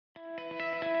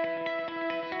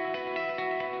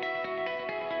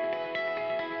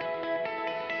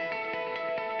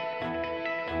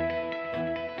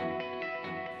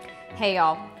Hey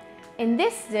y'all. In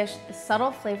this dish, the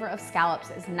subtle flavor of scallops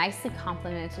is nicely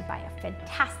complemented by a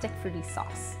fantastic fruity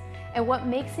sauce. And what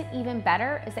makes it even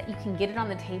better is that you can get it on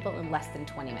the table in less than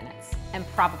 20 minutes, and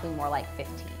probably more like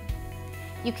 15.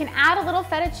 You can add a little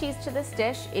feta cheese to this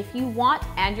dish if you want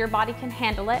and your body can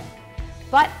handle it,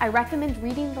 but I recommend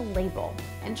reading the label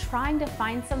and trying to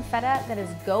find some feta that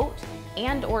is goat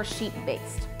and or sheep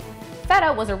based.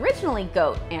 Feta was originally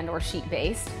goat and or sheep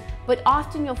based, but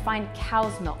often you'll find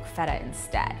cow's milk feta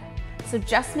instead. So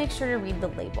just make sure to read the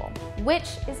label,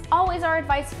 which is always our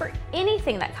advice for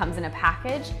anything that comes in a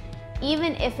package,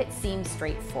 even if it seems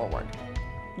straightforward.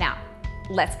 Now,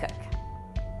 let's cook.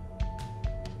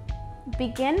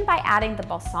 Begin by adding the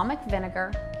balsamic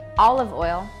vinegar, olive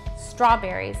oil,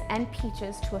 strawberries, and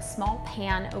peaches to a small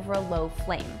pan over a low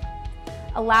flame.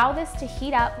 Allow this to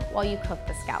heat up while you cook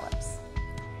the scallops.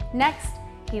 Next,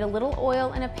 heat a little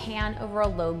oil in a pan over a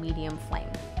low-medium flame.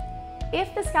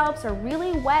 If the scallops are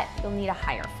really wet, you'll need a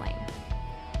higher flame.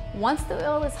 Once the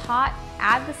oil is hot,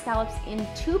 add the scallops in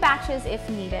 2 batches if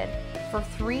needed for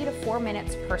 3 to 4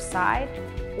 minutes per side,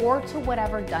 or to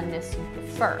whatever doneness you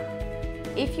prefer.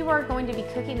 If you are going to be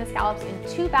cooking the scallops in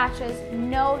 2 batches,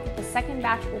 know that the second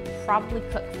batch will probably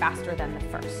cook faster than the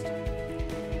first.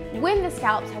 When the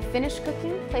scallops have finished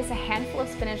cooking, place a handful of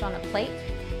spinach on a plate,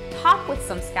 top with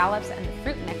some scallops and the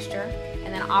fruit mixture,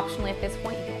 and then optionally at this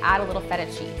point you can add a little feta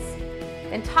cheese.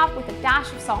 Then top with a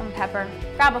dash of salt and pepper,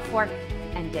 grab a fork,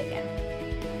 and dig in.